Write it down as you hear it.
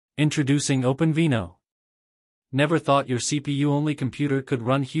Introducing OpenVINO. Never thought your CPU-only computer could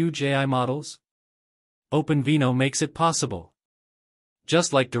run huge AI models? OpenVINO makes it possible.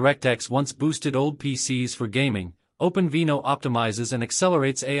 Just like DirectX once boosted old PCs for gaming, OpenVINO optimizes and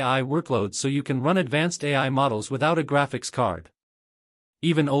accelerates AI workloads so you can run advanced AI models without a graphics card.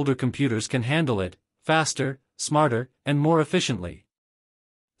 Even older computers can handle it, faster, smarter, and more efficiently.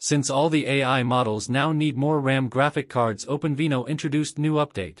 Since all the AI models now need more RAM graphic cards, OpenVINO introduced new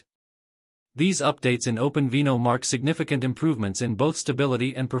update. These updates in OpenVINO mark significant improvements in both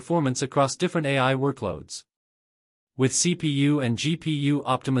stability and performance across different AI workloads. With CPU and GPU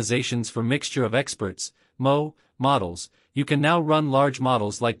optimizations for mixture of experts, MO, models, you can now run large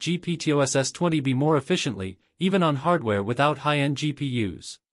models like GPT-OSS20B more efficiently, even on hardware without high-end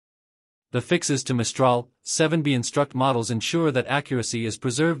GPUs. The fixes to Mistral 7B instruct models ensure that accuracy is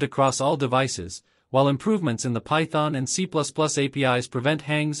preserved across all devices, while improvements in the Python and C++ APIs prevent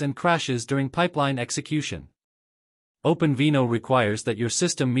hangs and crashes during pipeline execution. OpenVINO requires that your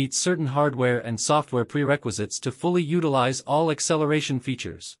system meets certain hardware and software prerequisites to fully utilize all acceleration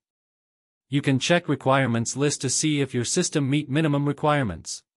features. You can check requirements list to see if your system meet minimum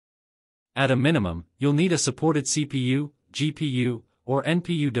requirements. At a minimum, you'll need a supported CPU, GPU, or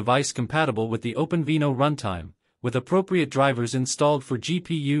NPU device compatible with the OpenVINO runtime, with appropriate drivers installed for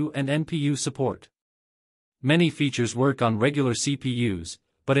GPU and NPU support. Many features work on regular CPUs,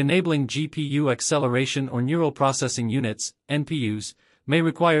 but enabling GPU acceleration or neural processing units, NPUs, may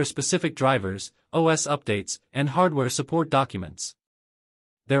require specific drivers, OS updates, and hardware support documents.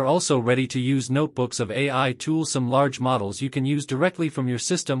 They're also ready-to-use notebooks of AI tools, some large models you can use directly from your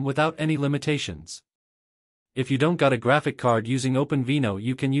system without any limitations. If you don't got a graphic card using OpenVINO,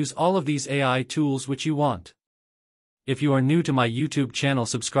 you can use all of these AI tools which you want. If you are new to my YouTube channel,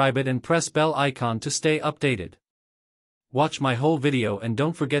 subscribe it and press bell icon to stay updated. Watch my whole video and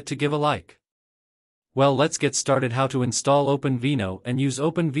don't forget to give a like. Well, let's get started how to install OpenVINO and use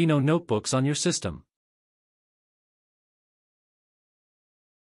OpenVINO notebooks on your system.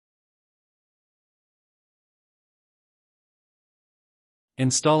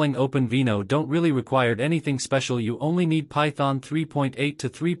 Installing OpenVINO don't really require anything special, you only need Python 3.8 to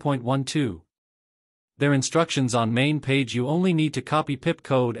 3.12. Their instructions on main page, you only need to copy pip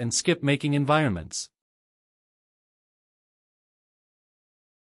code and skip making environments.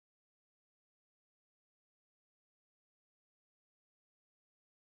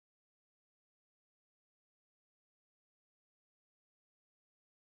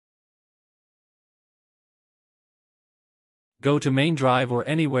 Go to main drive or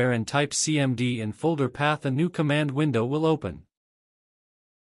anywhere and type cmd in folder path. A new command window will open.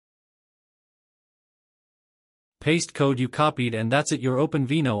 Paste code you copied and that's it, your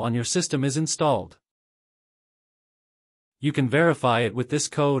OpenVINO on your system is installed. You can verify it with this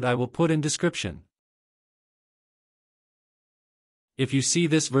code I will put in description. If you see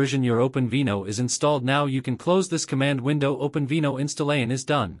this version, your OpenVINO is installed. Now you can close this command window. OpenVINO installation is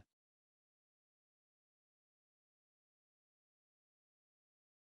done.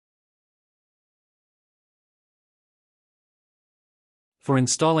 For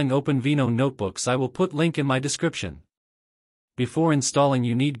installing OpenVINO notebooks, I will put link in my description. Before installing,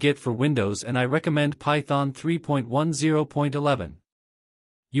 you need Git for Windows and I recommend Python 3.10.11.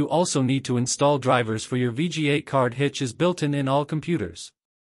 You also need to install drivers for your VGA card, which is built in all computers.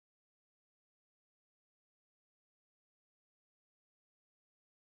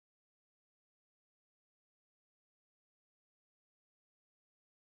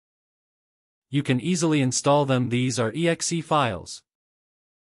 You can easily install them. These are exe files.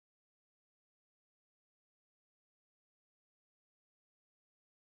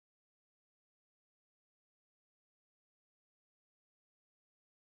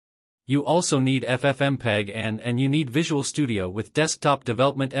 You also need FFmpeg and you need Visual Studio with desktop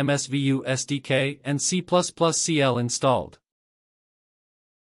development MSVU SDK and C++CL installed.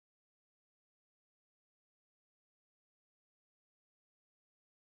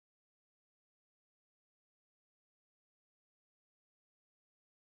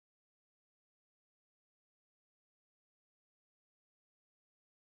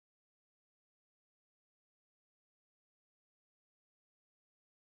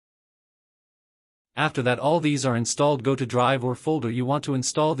 After that all these are installed, go to drive or folder you want to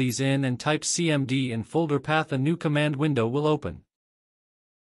install these in and type cmd in folder path. A new command window will open.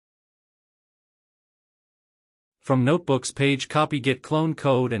 From notebooks page, copy git clone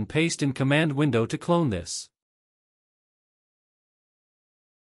code and paste in command window to clone this.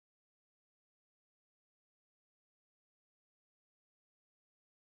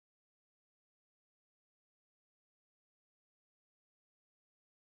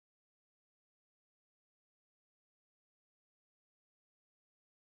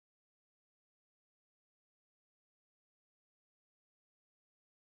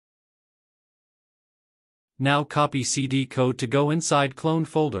 Now copy CD code to go inside clone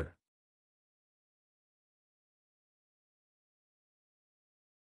folder.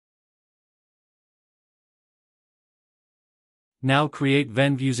 Now create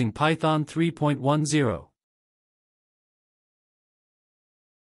venv using Python 3.10.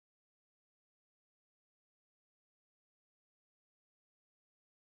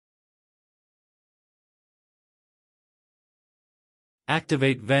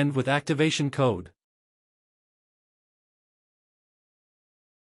 Activate venv with activation code.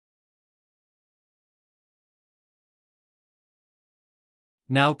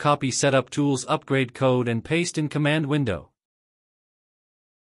 Now copy setup tools upgrade code and paste in command window.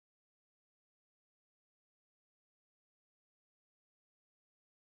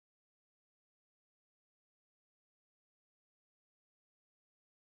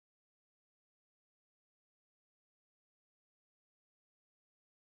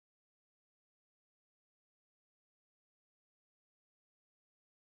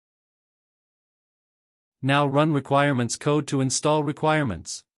 Now run requirements code to install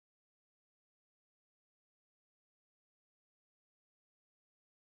requirements.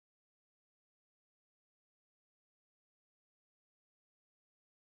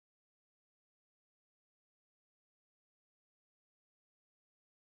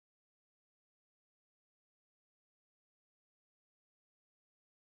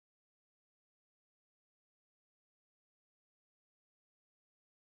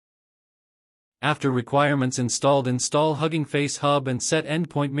 After requirements installed, install Hugging Face Hub and set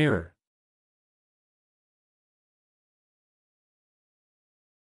endpoint mirror.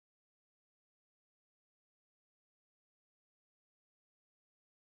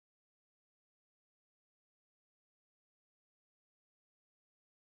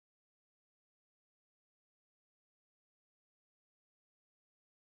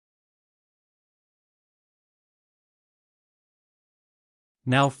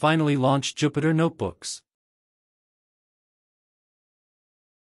 Now finally launch Jupyter Notebooks.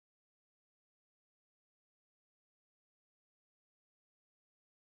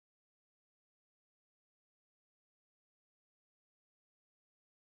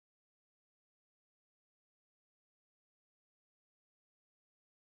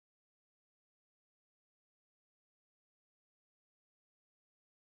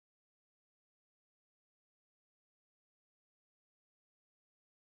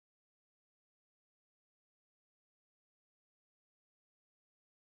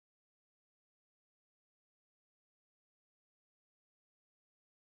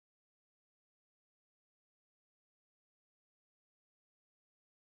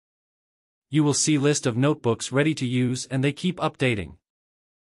 You will see list of notebooks ready to use and they keep updating.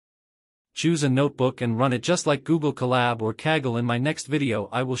 Choose a notebook and run it just like Google Colab or Kaggle. In my next video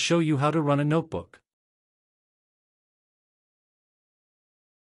I will show you how to run a notebook.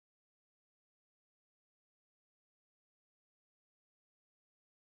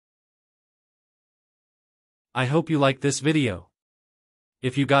 I hope you like this video.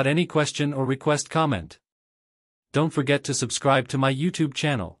 If you got any question or request, comment. Don't forget to subscribe to my YouTube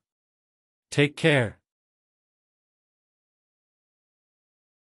channel. Take care.